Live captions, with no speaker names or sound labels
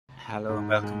Hello and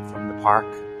welcome from the park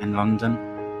in London.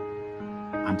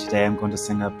 And today I'm going to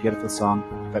sing a beautiful song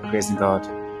about praising God.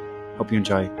 Hope you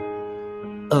enjoy.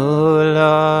 Oh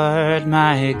Lord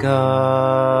my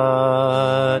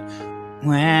God,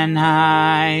 when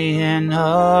I in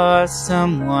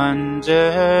awesome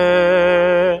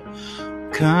wonder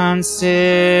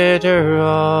consider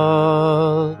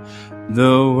all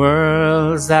the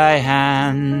worlds thy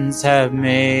hands have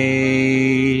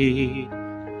made,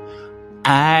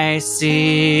 I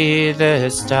see the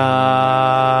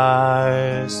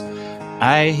stars,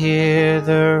 I hear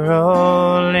the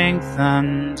rolling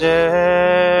thunder,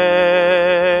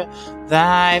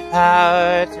 thy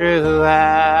power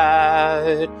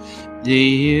throughout the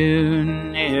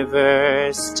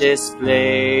universe displayed.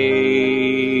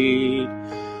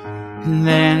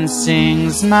 Then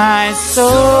sings my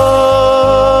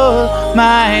soul,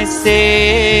 my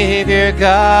Savior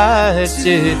God,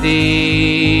 to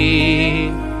thee.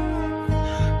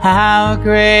 How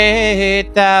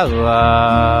great thou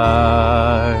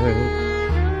art,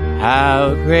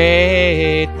 how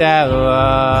great thou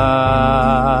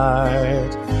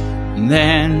art.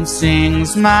 Then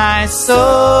sings my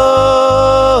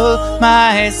soul,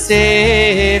 my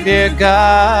Savior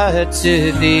God,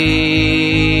 to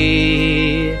thee.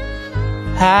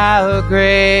 How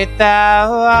great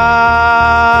thou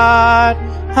art,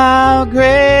 how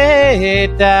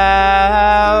great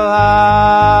thou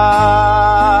art.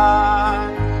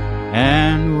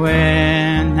 And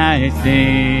when I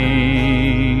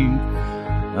think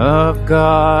of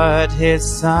God, his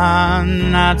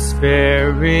Son not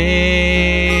sparing,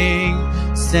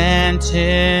 sent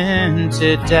him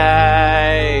to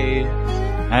die,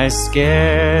 I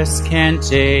scarce can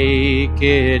take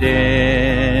it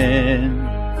in,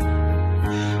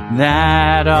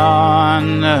 that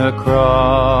on the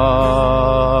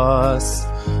cross,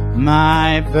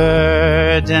 my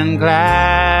burden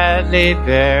gladly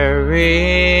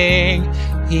bearing,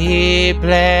 he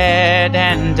bled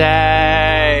and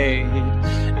died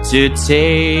to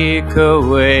take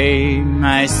away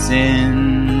my sins.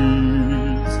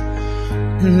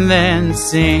 Then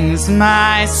sings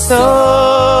my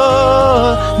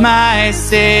soul, my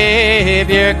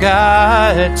Savior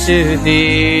God, to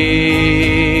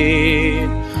thee.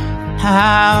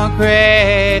 How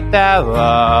great thou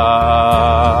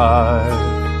art,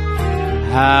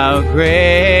 how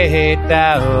great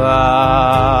thou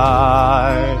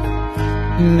art.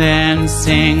 Then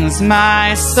sings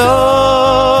my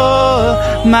soul,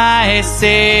 my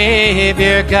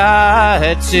Savior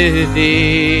God, to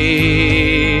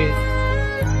thee.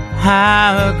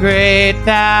 How great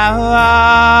thou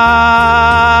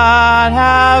art,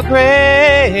 how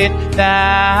great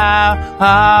thou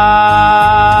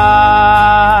art.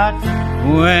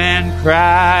 When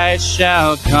Christ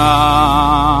shall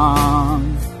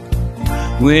come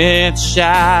with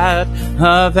shout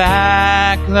of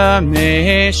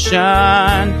acclamation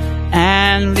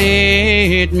and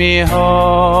lead me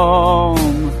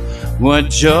home,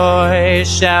 what joy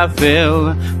shall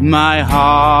fill my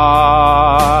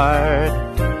heart.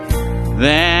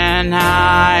 Then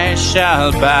I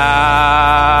shall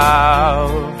bow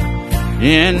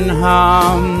in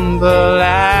humble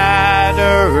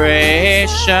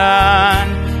adoration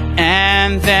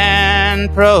and then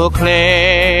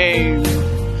proclaim,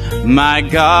 my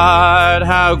God,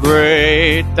 how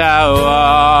great thou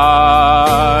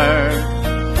art.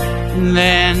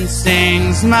 Then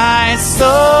sings my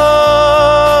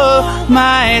soul,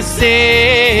 my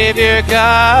Savior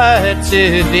God,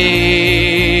 to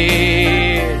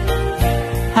thee.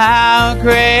 How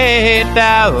great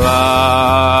thou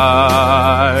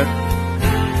art,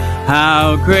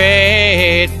 how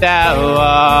great thou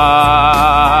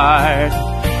art.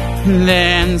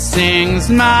 Then sings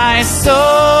my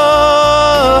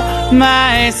soul,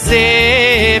 my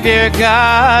Savior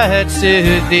God,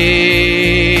 to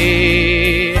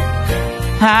thee.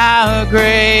 How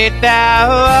great thou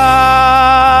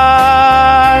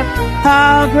art,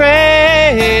 how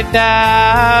great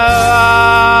thou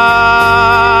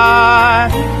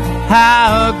art,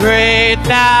 how great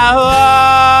thou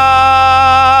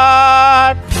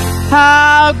art,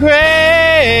 how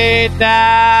great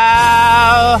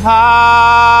thou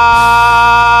art.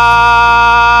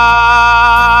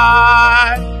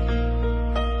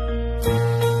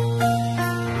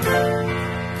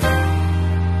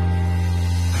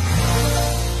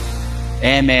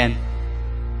 Amen.